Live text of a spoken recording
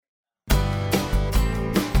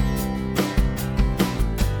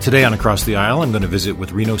Today on Across the Aisle, I'm going to visit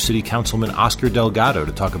with Reno City Councilman Oscar Delgado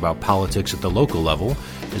to talk about politics at the local level,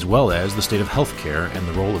 as well as the state of healthcare and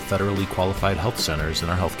the role of federally qualified health centers in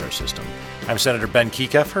our healthcare system. I'm Senator Ben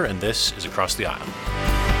Kiekeffer, and this is Across the Aisle.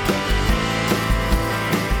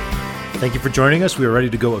 Thank you for joining us. We are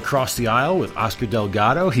ready to go across the aisle with Oscar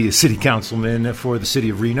Delgado. He is city councilman for the city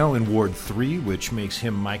of Reno in Ward 3, which makes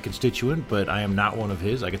him my constituent, but I am not one of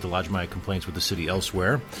his. I get to lodge my complaints with the city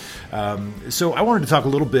elsewhere. So I wanted to talk a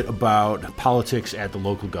little bit about politics at the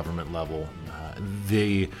local government level.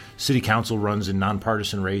 The city council runs in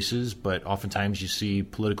nonpartisan races, but oftentimes you see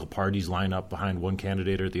political parties line up behind one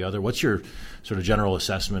candidate or the other. What's your sort of general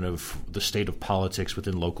assessment of the state of politics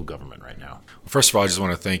within local government right now? First of all, I just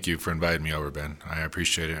want to thank you for inviting me over, Ben. I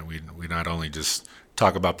appreciate it. We not only just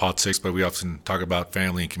talk about politics, but we often talk about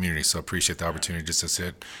family and community, so I appreciate the opportunity just to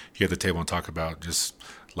sit here at the table and talk about just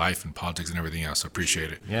life and politics and everything else. So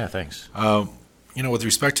appreciate it. Yeah, thanks. With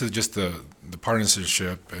respect to just the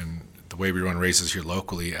partisanship and the way we run races here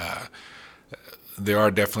locally, there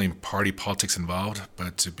are definitely party politics involved,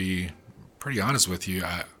 but to be pretty honest with you,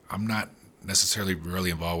 I'm not necessarily really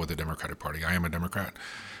involved with the Democratic Party. I am a Democrat.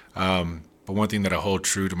 But one thing that I hold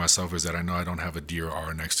true to myself is that I know I don't have a D or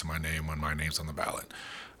R next to my name when my name's on the ballot.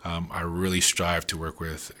 I really strive to work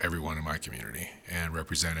with everyone in my community and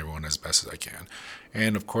represent everyone as best as I can.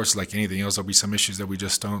 And of course, like anything else, there'll be some issues that we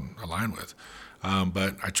just don't align with.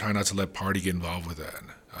 But I try not to let party get involved with that.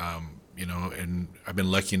 And I've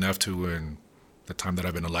been lucky enough to, in the time that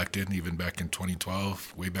I've been elected, even back in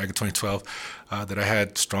 2012, way back in 2012, that I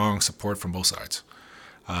had strong support from both sides.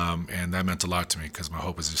 And that meant a lot to me because my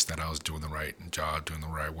hope is just that I was doing the right job, doing the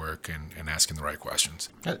right work, and asking the right questions.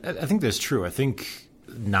 I think that's true. I think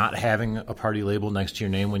not having a party label next to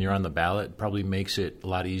your name when you're on the ballot probably makes it a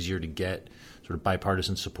lot easier to get sort of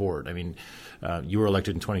bipartisan support. I mean, you were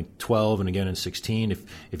elected in 2012 and again in 2016.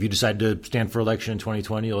 If you decide to stand for election in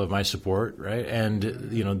 2020, you'll have my support, right? And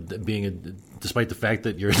despite the fact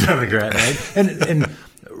that you're a Democrat, right? And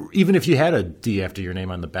even if you had a D after your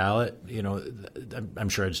name on the ballot, I'm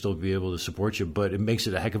sure I'd still be able to support you. But it makes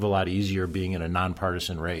it a heck of a lot easier being in a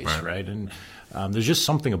nonpartisan race, right? And there's just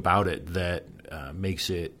something about it that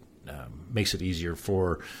makes it easier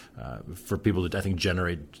for people to, I think,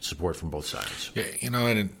 generate support from both sides. Yeah,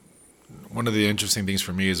 and one of the interesting things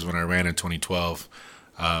for me is when I ran in 2012,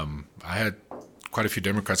 I had quite a few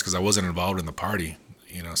Democrats because I wasn't involved in the party,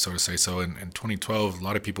 so to say. So in 2012, a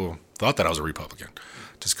lot of people thought that I was a Republican,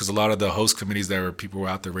 just because a lot of the host committees that people were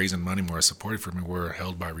out there raising money more supported for me were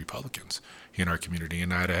held by Republicans here in our community.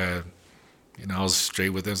 And I was straight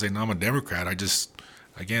with them saying, no, I'm a Democrat.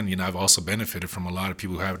 I've also benefited from a lot of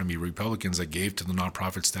people who happen to be Republicans that gave to the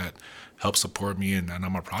nonprofits that help support me and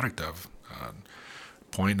I'm a product of.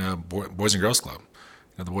 Boys and Girls Club.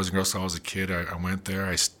 The Boys and Girls Club, I was a kid. I went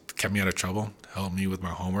there. Kept me out of trouble, helped me with my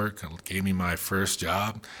homework, gave me my first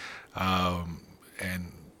job, and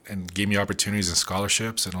gave me opportunities and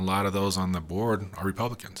scholarships. And a lot of those on the board are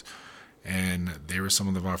Republicans. And they were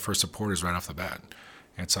some of my first supporters right off the bat.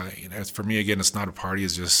 And so, for me, again, it's not a party.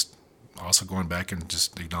 It's just also going back and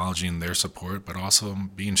just acknowledging their support, but also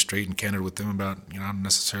being straight and candid with them about, I don't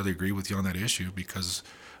necessarily agree with you on that issue because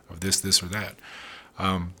of this, or that.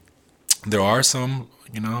 There are some,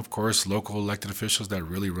 of course, local elected officials that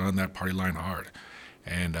really run that party line hard.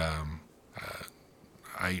 And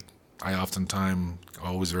I oftentimes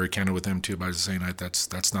always very candid with them too by just saying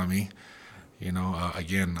that's not me.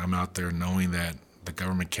 Again, I'm out there knowing that the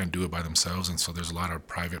government can't do it by themselves, and so there's a lot of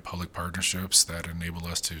private-public partnerships that enable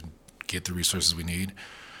us to get the resources we need.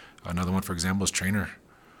 Another one, for example, is Trainer.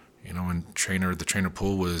 When the Trainer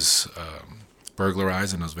pool was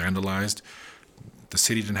burglarized and was vandalized, the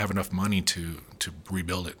city didn't have enough money to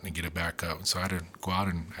rebuild it and get it back up. So I had to go out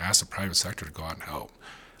and ask the private sector to go out and help.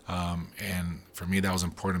 And for me, that was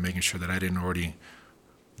important, making sure that I didn't already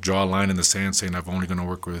draw a line in the sand saying I'm only going to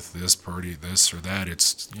work with this party, this or that.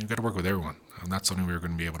 It's you got to work with everyone, and that's the only way we're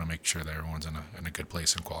going to be able to make sure that everyone's in a good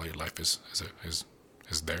place and quality of life is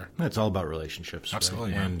there. It's all about relationships.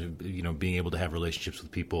 Absolutely. Right? And, being able to have relationships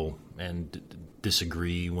with people and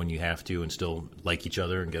disagree when you have to and still like each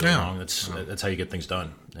other and get along. That's how you get things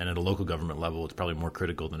done. And at a local government level, it's probably more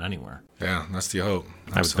critical than anywhere. Yeah, that's the hope.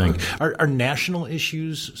 Absolutely. I would think. Are national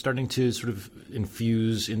issues starting to sort of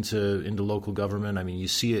infuse into local government? I mean, you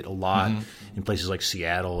see it a lot in places like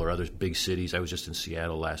Seattle or other big cities. I was just in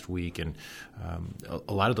Seattle last week, and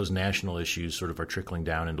a lot of those national issues sort of are trickling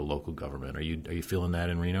down into local government. Are you feeling that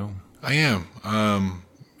in Reno? I am. I'm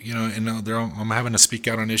having to speak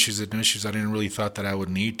out on issues I didn't really thought that I would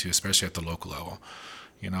need to, especially at the local level.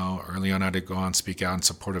 Early on I had to go on and speak out in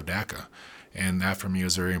support of DACA. And that for me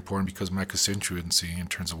is very important because of my constituency in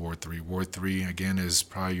terms of Ward 3. Ward 3, again, is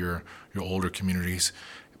probably your older communities.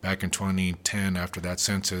 Back in 2010, after that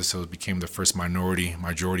census, so it became the first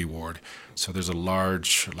majority ward. So there's a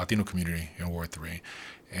large Latino community in Ward 3.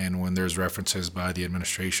 And when there's references by the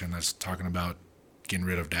administration that's talking about getting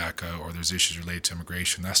rid of DACA, or there's issues related to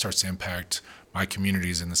immigration, that starts to impact my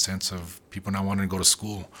communities in the sense of people not wanting to go to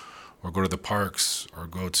school or go to the parks or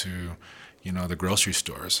go to the grocery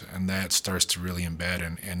stores, and that starts to really embed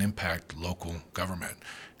and impact local government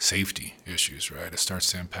safety issues, right? It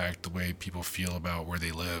starts to impact the way people feel about where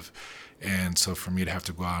they live. And so for me to have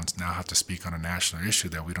to go out and now have to speak on a national issue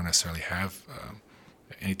that we don't necessarily have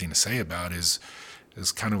anything to say about is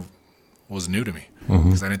kind of was new to me,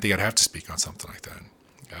 because I didn't think I'd have to speak on something like that.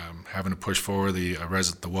 Having to push forward the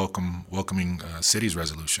welcoming cities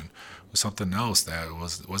resolution was something else that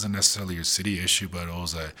wasn't necessarily a city issue, but it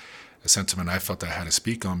was a sentiment I felt I had to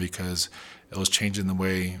speak on because it was changing the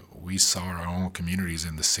way we saw our own communities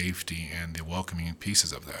and the safety and the welcoming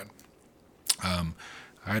pieces of that.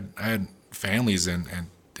 I had families and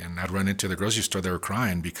I'd run into the grocery store, they were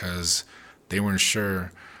crying because they weren't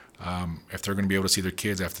sure if they're going to be able to see their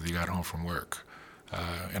kids after they got home from work.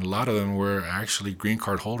 And a lot of them were actually green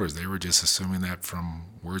card holders. They were just assuming that from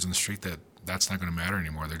words on the street that that's not going to matter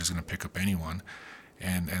anymore. They're just going to pick up anyone.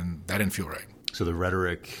 And that didn't feel right. So the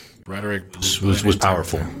rhetoric was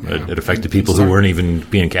powerful. Yeah. It affected people who weren't even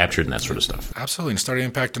being captured and that sort of stuff. Absolutely. And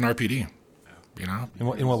started impacting RPD.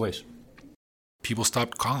 In what ways? People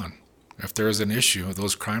stopped calling. If there is an issue, if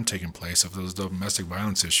those crime taking place, if there's domestic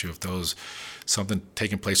violence issue, if there's something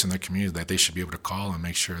taking place in their community that they should be able to call and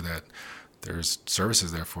make sure that there's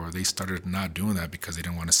services there for, they started not doing that because they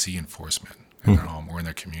didn't want to see enforcement in their home or in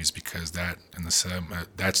their communities, because that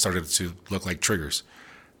started to look like triggers.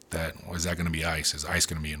 Was that going to be ICE? Is ICE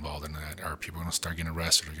going to be involved in that? Are people going to start getting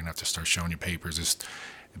arrested? Are you going to have to start showing you papers?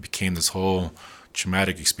 It became this whole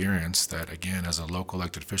traumatic experience that, again, as a local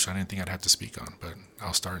elected official, I didn't think I'd have to speak on, but I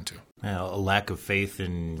was starting to. Yeah, a lack of faith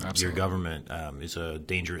in your government is a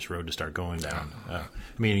dangerous road to start going down.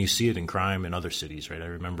 You see it in crime in other cities, right? I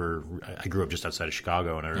remember I grew up just outside of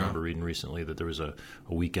Chicago, and I remember reading recently that there was a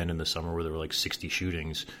weekend in the summer where there were like 60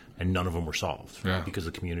 shootings, and none of them were solved because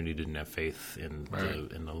the community didn't have faith in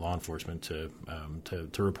the law enforcement to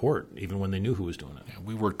report, even when they knew who was doing it. Yeah,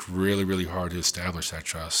 we worked really, really hard to establish that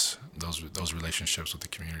trust, those relationships with the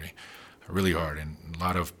community. Really hard, and a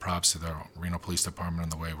lot of props to the Reno Police Department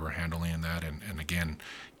and the way we're handling that, and again,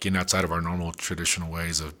 getting outside of our normal traditional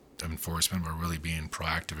ways of enforcement, but really being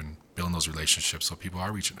proactive and building those relationships so people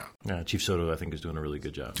are reaching out. Yeah, Chief Soto, I think, is doing a really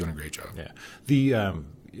good job. Doing a great job. Yeah. The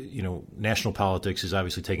national politics is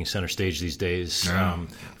obviously taking center stage these days. Yeah.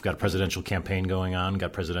 We've got a presidential campaign going on,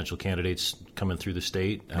 got presidential candidates coming through the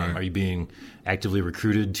state. Right. Are you being actively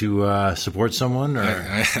recruited to support someone? Or?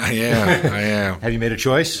 I am. Have you made a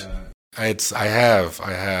choice? I have.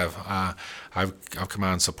 I've come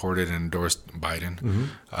out and supported and endorsed Biden,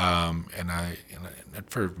 and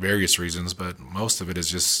for various reasons, but most of it is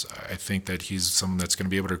just I think that he's someone that's going to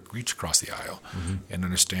be able to reach across the aisle and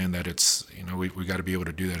understand that it's we got to be able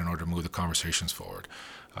to do that in order to move the conversations forward.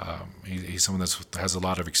 He's someone that has a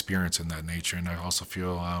lot of experience in that nature, and I also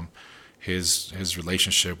feel his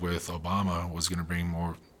relationship with Obama was going to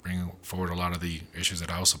bring forward a lot of the issues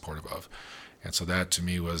that I was supportive of. And so that to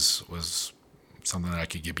me was something that I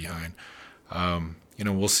could get behind.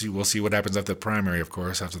 We'll see what happens after the primary, of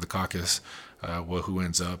course, after the caucus, who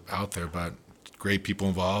ends up out there. But great people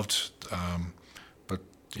involved. But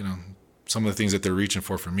some of the things that they're reaching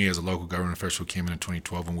for me as a local government official who came in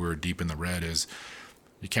 2012 when we were deep in the red is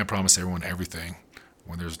you can't promise everyone everything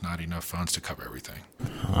when there's not enough funds to cover everything.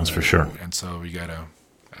 That's for sure. And so you got to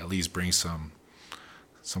at least bring some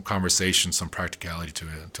conversation, some practicality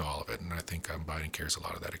to all of it, and I think Biden carries a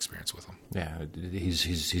lot of that experience with him. Yeah,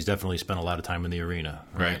 he's definitely spent a lot of time in the arena,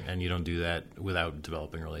 right? And you don't do that without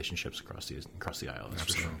developing relationships across the aisle. That's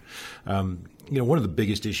Absolutely. For sure. One of the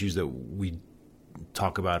biggest issues that we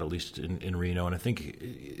talk about, at least in Reno, and I think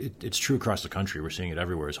it's true across the country. We're seeing it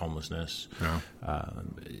everywhere. Is homelessness. Yeah.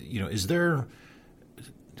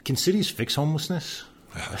 Can cities fix homelessness?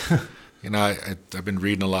 I've been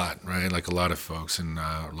reading a lot, right? Like a lot of folks, and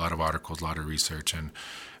a lot of articles, a lot of research, and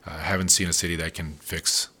I haven't seen a city that can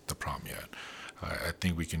fix the problem yet. I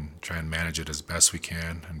think we can try and manage it as best we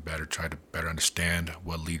can, and try to better understand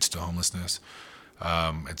what leads to homelessness.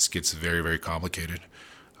 It gets very, very complicated.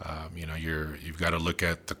 You've got to look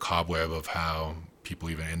at the cobweb of how people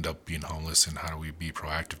even end up being homeless, and how do we be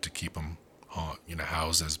proactive to keep them,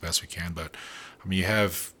 housed as best we can. But you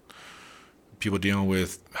have people dealing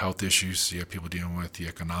with health issues. You have people dealing with the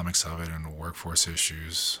economics of it and the workforce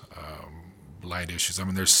issues. blight issues. I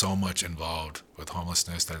mean, there's so much involved with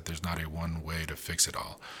homelessness that there's not a one way to fix it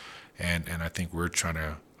all. And I think we're trying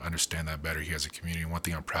to understand that better here as a community. And one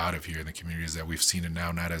thing I'm proud of here in the community is that we've seen it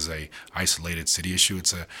now not as a isolated city issue,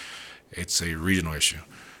 it's a regional issue.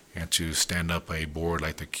 And to stand up a board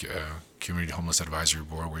like the Community Homeless Advisory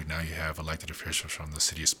Board, where now you have elected officials from the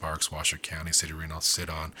city of Sparks, Washoe County, City of Reno sit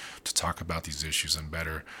on to talk about these issues and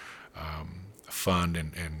better fund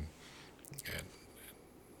and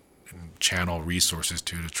channel resources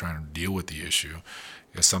to try and deal with the issue,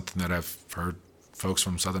 is something that I've heard folks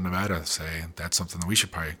from Southern Nevada say that's something that we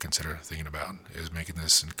should probably consider thinking about, is making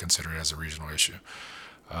this and consider it as a regional issue.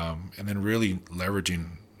 And then really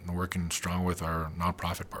leveraging and working strong with our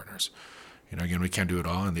nonprofit partners. Again, we can't do it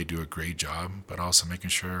all, and they do a great job, but also making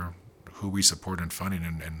sure who we support and funding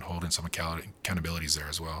and holding some accountabilities there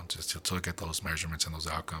as well, just to look at those measurements and those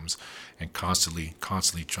outcomes and constantly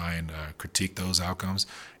try and critique those outcomes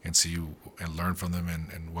and see and learn from them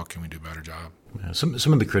and what can we do a better job. Yeah,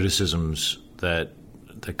 some of the criticisms that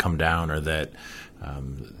come down are that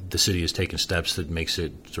the city has taken steps that makes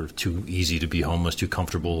it sort of too easy to be homeless, too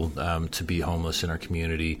comfortable to be homeless in our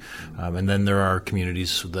community. And then there are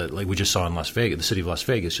communities that, like we just saw in Las Vegas, the city of Las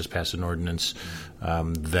Vegas just passed an ordinance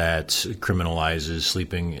that criminalizes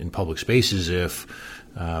sleeping in public spaces if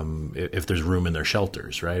there's room in their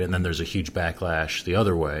shelters, right? And then there's a huge backlash the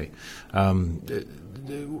other way. How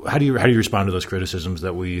do you respond to those criticisms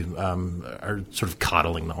that we are sort of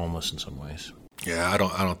coddling the homeless in some ways? Yeah, I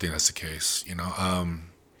don't think that's the case.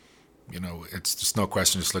 It's just no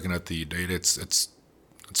question. Just looking at the data, it's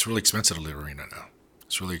really expensive to live in Reno now.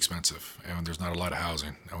 It's really expensive, and there's not a lot of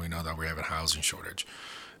housing. And we know that we have a housing shortage,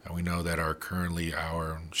 and we know that our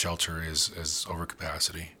shelter is over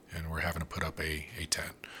capacity, and we're having to put up a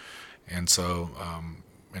tent. And so,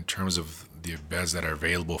 in terms of the beds that are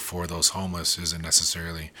available for those homeless, isn't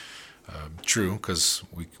necessarily true, because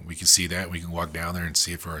we can see that, we can walk down there and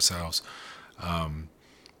see it for ourselves.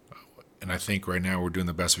 And I think right now we're doing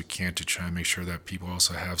the best we can to try and make sure that people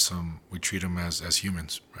also have we treat them as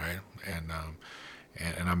humans, right?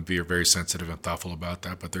 And I'm very sensitive and thoughtful about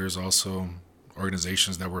that. But there's also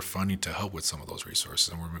organizations that we're funding to help with some of those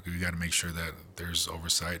resources, and we got to make sure that there's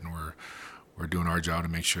oversight, and we're doing our job to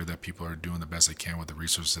make sure that people are doing the best they can with the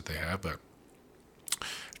resources that they have. But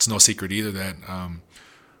it's no secret either that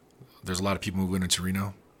there's a lot of people moving into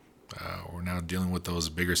Reno. We're now dealing with those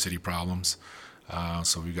bigger city problems.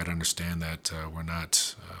 So we've got to understand that we're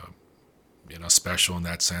not, special in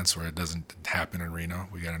that sense, where it doesn't happen in Reno.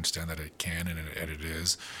 We got to understand that it can and it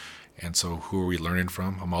is. And so who are we learning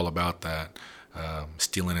from? I'm all about that,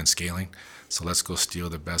 stealing and scaling. So let's go steal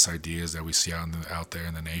the best ideas that we see out there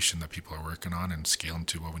in the nation that people are working on and scale them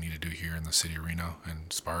to what we need to do here in the city of Reno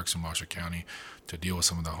and Sparks and Washoe County to deal with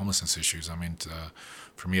some of the homelessness issues. I mean,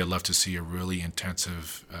 for me, I'd love to see a really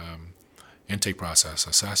intensive intake process,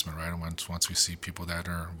 assessment, right? And once we see people that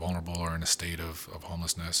are vulnerable or in a state of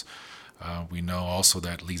homelessness, we know also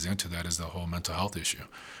that leads into that is the whole mental health issue.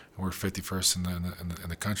 And we're 51st in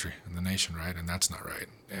the country, in the nation, right? And that's not right.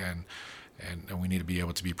 And we need to be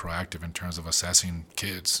able to be proactive in terms of assessing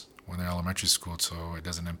kids when they're elementary school, so it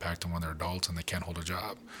doesn't impact them when they're adults and they can't hold a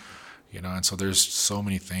job. And so there's so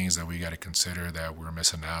many things that we got to consider that we're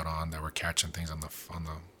missing out on, that we're catching things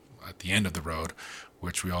at the end of the road,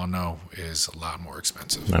 which we all know is a lot more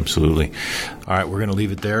expensive. Absolutely. All right, we're going to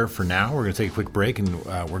leave it there for now. We're going to take a quick break, and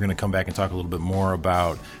we're going to come back and talk a little bit more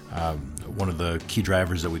about one of the key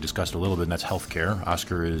drivers that we discussed a little bit, and that's healthcare.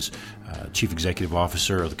 Oscar is Chief Executive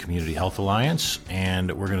Officer of the Community Health Alliance,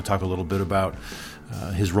 and we're going to talk a little bit about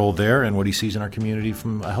his role there and what he sees in our community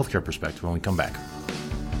from a healthcare perspective when we come back.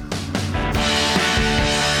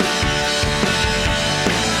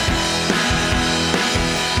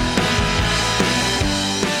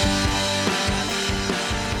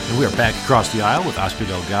 We are back across the aisle with Oscar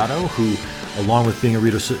Delgado, who, along with being a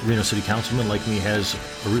Reno City Councilman, like me, has a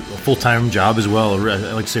full-time job as well. I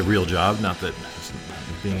like to say real job, not that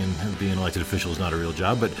being an elected official is not a real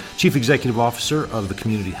job, but Chief Executive Officer of the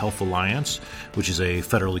Community Health Alliance, which is a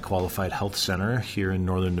federally qualified health center here in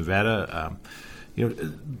northern Nevada. A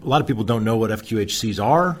lot of people don't know what FQHCs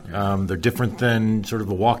are. They're different than sort of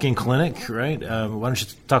a walk-in clinic, right? Why don't you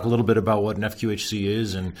talk a little bit about what an FQHC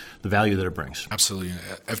is and the value that it brings? Absolutely.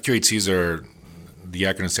 FQHCs the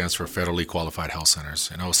acronym stands for Federally Qualified Health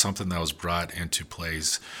Centers, and it was something that was brought into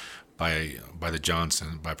place by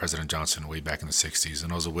President Johnson way back in the 60s,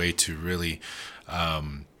 and it was a way to really,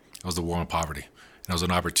 it was the war on poverty. And it was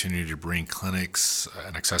an opportunity to bring clinics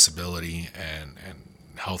and accessibility and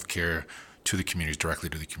healthcare to the communities, directly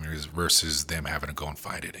to the communities, versus them having to go and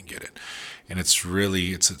find it and get it. And it's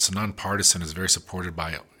really, it's nonpartisan, it's very supported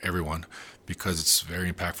by everyone because it's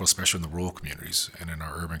very impactful, especially in the rural communities and in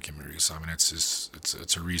our urban communities. I mean,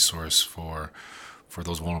 it's a resource for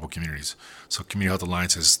those vulnerable communities. So Community Health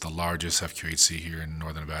Alliance is the largest FQHC here in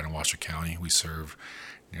Northern Nevada and Washoe County. We serve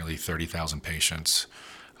nearly 30,000 patients.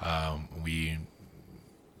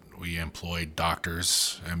 We employ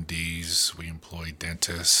doctors, MDs, we employ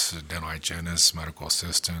dentists, dental hygienists, medical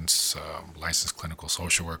assistants, licensed clinical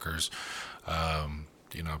social workers,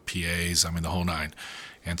 PAs, the whole nine.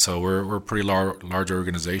 And so we're a pretty large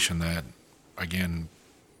organization that, again,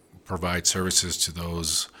 provides services to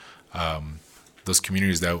those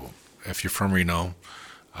communities that, if you're from Reno,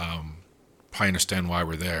 probably understand why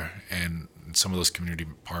we're there. And some of those community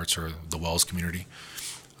parts are the Wells community,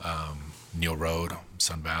 Neal Road,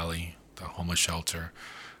 Sun Valley, the homeless shelter.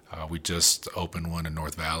 We just opened one in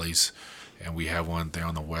North Valleys, and we have one there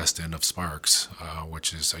on the west end of Sparks,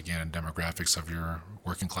 which is, again, demographics of your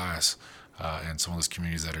working class and some of those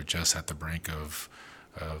communities that are just at the brink of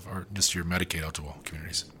or just your Medicaid eligible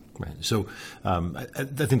communities. Right. So I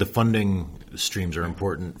think the funding streams are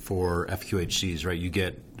important for FQHCs, right? You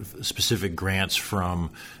get specific grants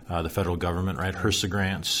from the federal government, right? HRSA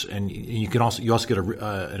grants, and you also get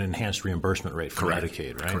an enhanced reimbursement rate for Correct.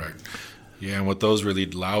 Medicaid, right? Correct. Yeah, and what those really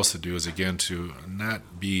allow us to do is, again, to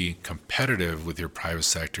not be competitive with your private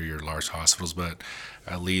sector, your large hospitals, but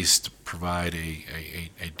at least provide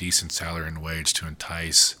a decent salary and wage to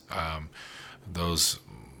entice those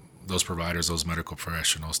providers, those medical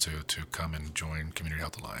professionals to come and join Community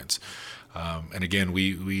Health Alliance. And again,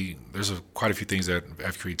 we there's quite a few things that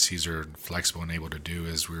FQHCs are flexible and able to do.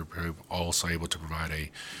 Is we're also able to provide a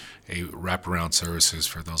wraparound services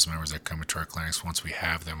for those members that come into our clinics. Once we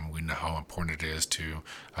have them, we know how important it is to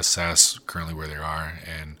assess currently where they are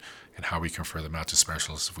and how we can refer them out to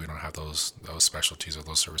specialists if we don't have those specialties or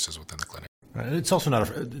those services within the clinic. Right. It's also not.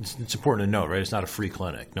 It's important to note, right? It's not a free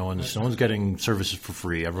clinic. No one's getting services for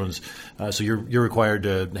free. Everyone's so you're required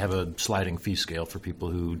to have a sliding fee scale for people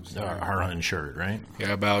who are uninsured, right?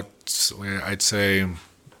 Yeah, I'd say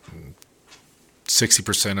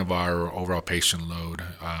 60% of our overall patient load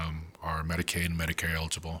are Medicaid and Medicare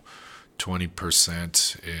eligible.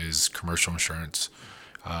 20% is commercial insurance.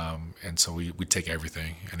 And so we take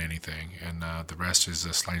everything and anything, and the rest is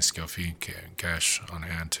a sliding scale fee, cash on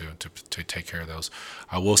hand to take care of those.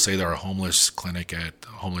 I will say that our homeless clinic at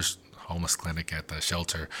the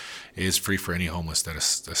shelter is free for any homeless that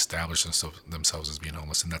establish themselves as being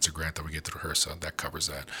homeless, and that's a grant that we get through HRSA that covers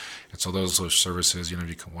that. And so those services, if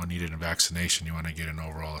you need a vaccination, you want to get an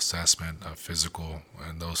overall assessment, a physical,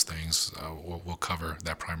 and those things, we'll cover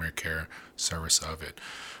that primary care service of it.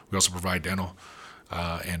 We also provide dental.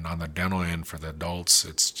 And on the dental end for the adults,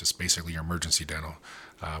 it's just basically your emergency dental.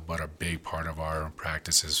 But a big part of our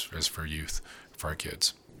practice is for youth, for our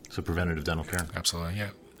kids. So preventative dental care? Absolutely,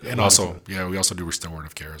 yeah. And also, we also do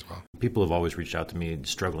restorative care as well. People have always reached out to me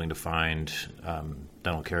struggling to find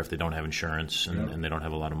dental care if they don't have insurance and they don't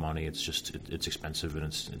have a lot of money. It's just it's expensive and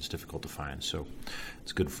it's difficult to find. So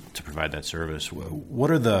it's good to provide that service. What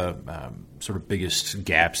are the sort of biggest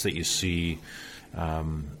gaps that you see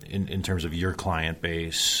in terms of your client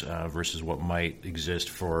base versus what might exist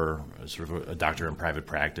for sort of a doctor in private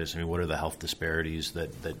practice? I mean, what are the health disparities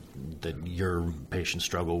that your patients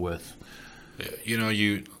struggle with?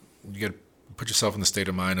 You got to put yourself in the state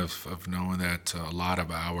of mind of knowing that a lot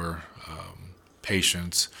of our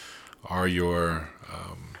patients are your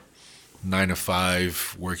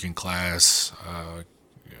 9-to-5 working class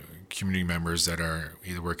community members that are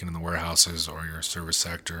either working in the warehouses or your service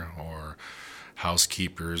sector or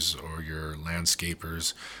housekeepers or your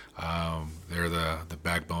landscapers. They're the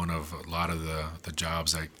backbone of a lot of the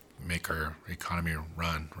jobs that make our economy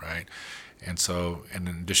run, right? And so, and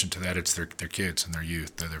in addition to that, it's their kids and their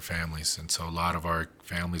youth, they're their families. And so a lot of our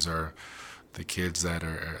families are the kids that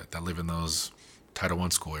live in those Title I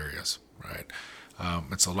school areas, right?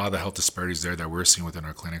 And so a lot of the health disparities there that we're seeing within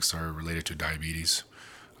our clinics are related to diabetes,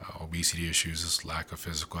 obesity issues, lack of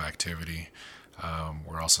physical activity.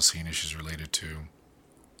 We're also seeing issues related to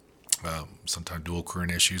sometimes dual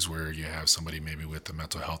current issues where you have somebody maybe with a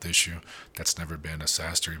mental health issue that's never been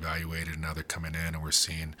assessed or evaluated, and now they're coming in and we're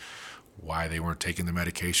seeing why they weren't taking the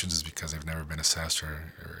medications is because they've never been assessed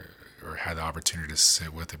or had the opportunity to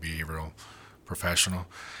sit with a behavioral professional.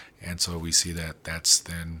 And so we see that's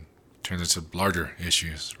then turns into larger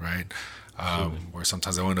issues, right? Where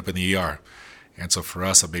sometimes they end up in the ER. And so for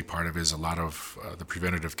us, a big part of it is a lot of the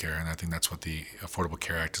preventative care, and I think that's what the Affordable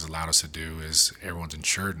Care Act has allowed us to do is everyone's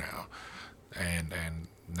insured now. And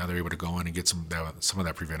now they're able to go in and get some of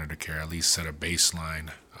that preventative care, at least set a baseline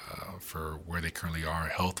for where they currently are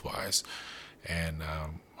health-wise. And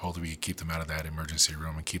hopefully we can keep them out of that emergency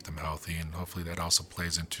room and keep them healthy. And hopefully that also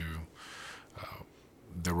plays into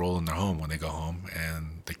their role in their home when they go home,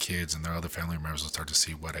 and the kids and their other family members will start to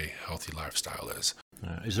see what a healthy lifestyle is.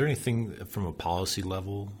 Is there anything from a policy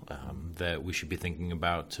level that we should be thinking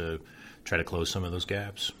about to try to close some of those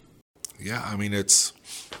gaps? Yeah, I mean,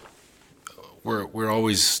 we're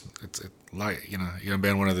always, it's like,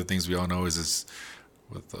 Ben, one of the things we all know is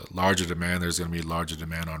with the larger demand, there's going to be larger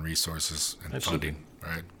demand on resources and Absolutely. funding,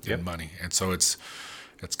 right? Yep. And money. And so it's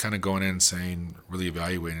kind of going in and saying, really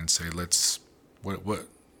evaluating and say, what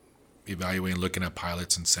evaluating, looking at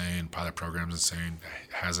pilots and saying, pilot programs and saying,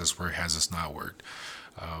 has this worked, has this not worked?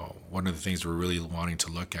 One of the things we're really wanting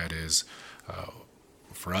to look at is,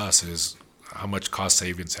 for us, is how much cost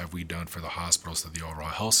savings have we done for the hospitals, to the overall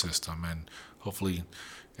health system? And hopefully,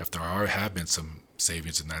 if there have been some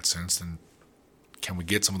savings in that sense, then can we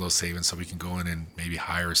get some of those savings so we can go in and maybe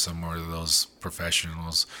hire some more of those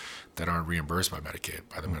professionals that aren't reimbursed by Medicaid,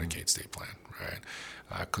 by the Medicaid state plan, right?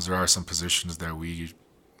 Because there are some positions that we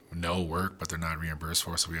know work, but they're not reimbursed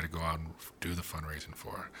for, so we got to go out and do the fundraising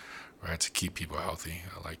for, right, to keep people healthy,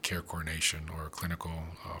 like care coordination or clinical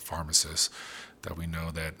pharmacists that we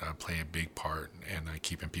know that play a big part in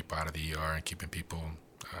keeping people out of the ER and keeping people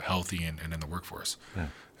healthy and in the workforce. Yeah.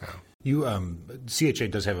 You CHA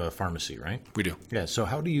does have a pharmacy, right? We do. Yeah. So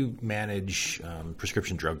how do you manage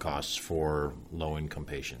prescription drug costs for low-income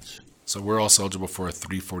patients? So we're also eligible for a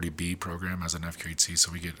 340B program as an FQHC,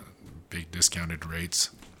 so we get big discounted rates.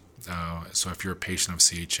 So if you're a patient of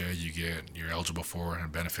CHA, you're eligible for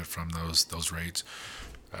and benefit from those rates.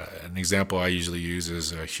 An example I usually use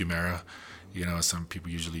is Humira. Some people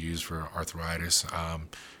usually use for arthritis.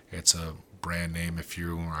 It's a brand name. If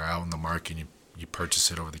you are out in the market and you purchase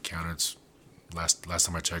it over the counter, it's last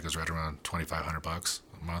time I checked, it was right around $2,500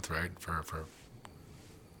 a month, right, for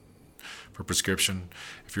prescription.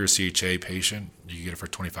 If you're a CHA patient, you get it for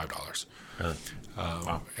 $25. Really?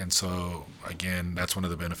 Wow. And so, again, that's one of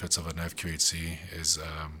the benefits of an FQHC is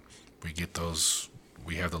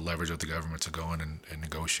we have the leverage of the government to go in and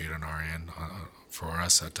negotiate on our end for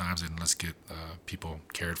us at times, and let's get people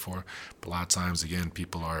cared for. But a lot of times, again,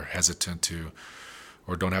 people are hesitant to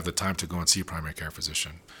or don't have the time to go and see a primary care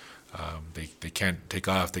physician. They can't take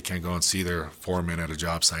off. They can't go and see their foreman at a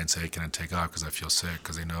job site and say, can I take off because I feel sick?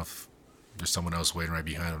 Because they know if there's someone else waiting right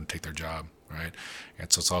behind them to take their job, right?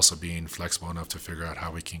 And so it's also being flexible enough to figure out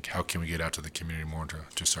how can we get out to the community more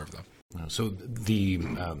to serve them. So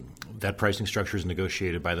that pricing structure is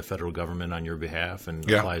negotiated by the federal government on your behalf and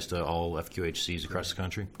Yeah. applies to all FQHCs across the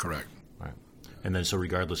country? Correct. Right. And then so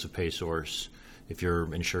regardless of pay source, if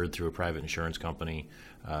you're insured through a private insurance company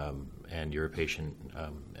and you're a patient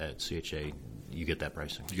at CHA, you get that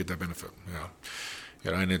pricing. You get that benefit,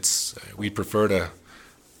 yeah. And we prefer to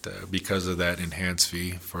because of that enhanced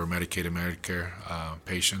fee for Medicaid and Medicare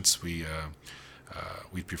patients, we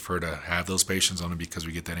prefer to have those patients only because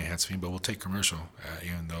we get that enhanced fee, but we'll take commercial,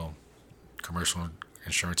 even though commercial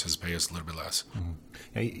insurances pay us a little bit less. Mm-hmm.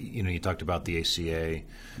 You talked about the ACA.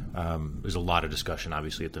 There's a lot of discussion,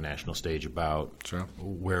 obviously, at the national stage about Sure.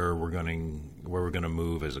 where we're going to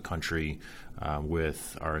move as a country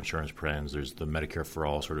with our insurance plans. There's the Medicare for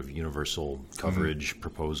All sort of universal coverage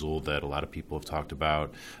proposal that a lot of people have talked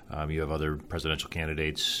about. You have other presidential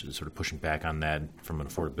candidates sort of pushing back on that from an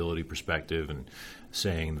affordability perspective and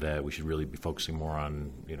saying that we should really be focusing more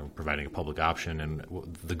on providing a public option, and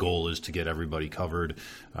the goal is to get everybody covered.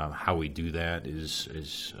 How we do that is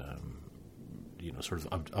sort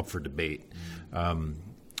of up for debate.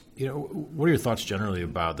 What are your thoughts generally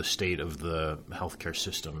about the state of the healthcare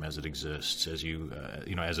system as it exists, as you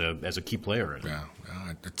as a key player in it?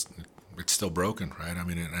 Yeah, it's still broken, right? I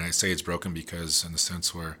mean, and I say it's broken because in the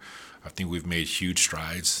sense where I think we've made huge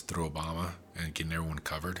strides through Obama and getting everyone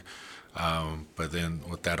covered. But then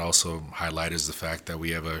what that also highlights is the fact that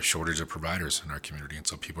we have a shortage of providers in our community, and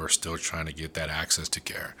so people are still trying to get that access to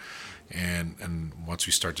care. And once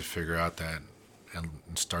we start to figure out that and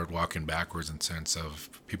start walking backwards in the sense of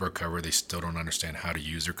people are covered, they still don't understand how to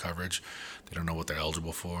use their coverage. They don't know what they're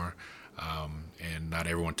eligible for. And not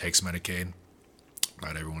everyone takes Medicaid.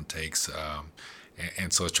 Not everyone takes,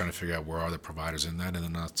 and so it's trying to figure out where are the providers in that, and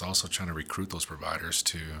then it's also trying to recruit those providers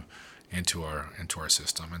into our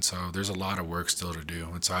system. And so there's a lot of work still to do.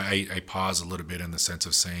 And so I pause a little bit in the sense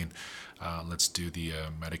of saying, let's do the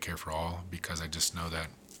Medicare for All, because I just know that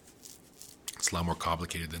it's a lot more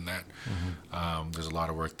complicated than that. Mm-hmm. There's a lot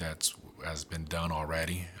of work that has been done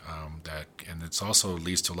already, and it's also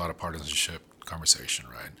leads to a lot of partisanship conversation,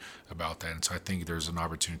 right, about that. And so I think there's an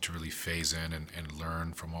opportunity to really phase in and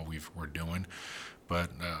learn from what we're doing.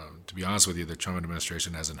 But to be honest with you, the Trump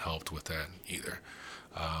administration hasn't helped with that either.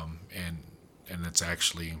 And it's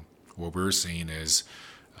actually what we're seeing is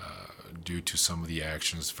due to some of the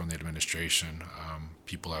actions from the administration,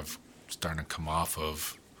 people have started to come off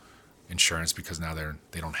of insurance because now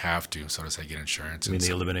they don't have to, so to say, get insurance. You mean the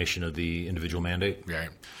elimination of the individual mandate? Right.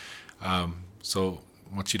 So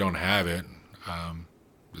once you don't have it,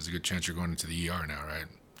 there's a good chance you're going into the ER now, right?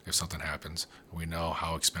 If something happens, we know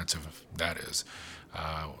how expensive that is.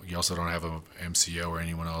 You also don't have a MCO or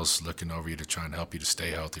anyone else looking over you to try and help you to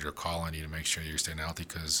stay healthy or call on you to make sure you're staying healthy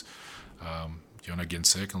because you're not getting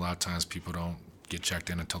sick. And a lot of times people don't get checked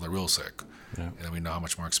in until they're real sick. Yeah. And then we know how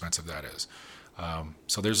much more expensive that is.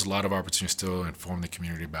 So there's a lot of opportunity still to inform the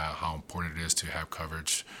community about how important it is to have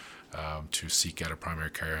coverage, to seek out a primary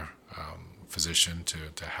care physician,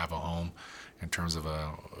 to have a home in terms of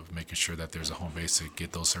making sure that there's a home base to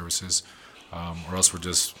get those services, or else we're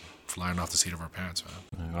just flying off the seat of our pants,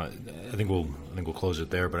 man. I think we'll close it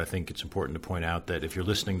there, but I think it's important to point out that if you're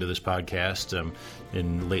listening to this podcast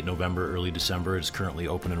in late November, early December, it's currently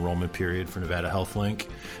open enrollment period for Nevada HealthLink.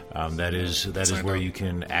 That is where you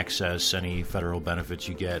can access any federal benefits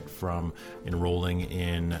you get from enrolling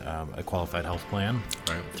in a qualified health plan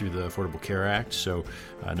through the Affordable Care Act. So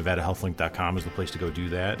NevadaHealthLink.com is the place to go do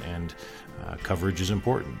that, and coverage is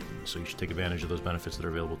important, so you should take advantage of those benefits that are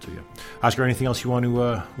available to you. Oscar, anything else you want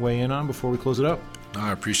to weigh in on before we close it up? No,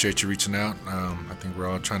 I appreciate you reaching out. I think we're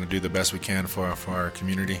all trying to do the best we can for our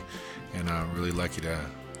community, and really lucky to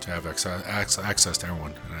have access to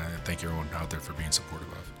everyone. And I thank everyone out there for being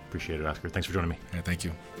supportive of. Appreciate it, Oscar. Thanks for joining me. Yeah, thank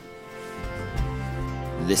you.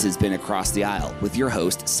 This has been Across the Aisle with your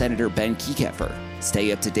host, Senator Ben Kekeffer.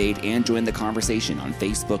 Stay up to date and join the conversation on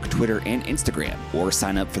Facebook, Twitter, and Instagram, or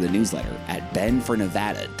sign up for the newsletter at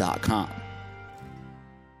benfornevada.com.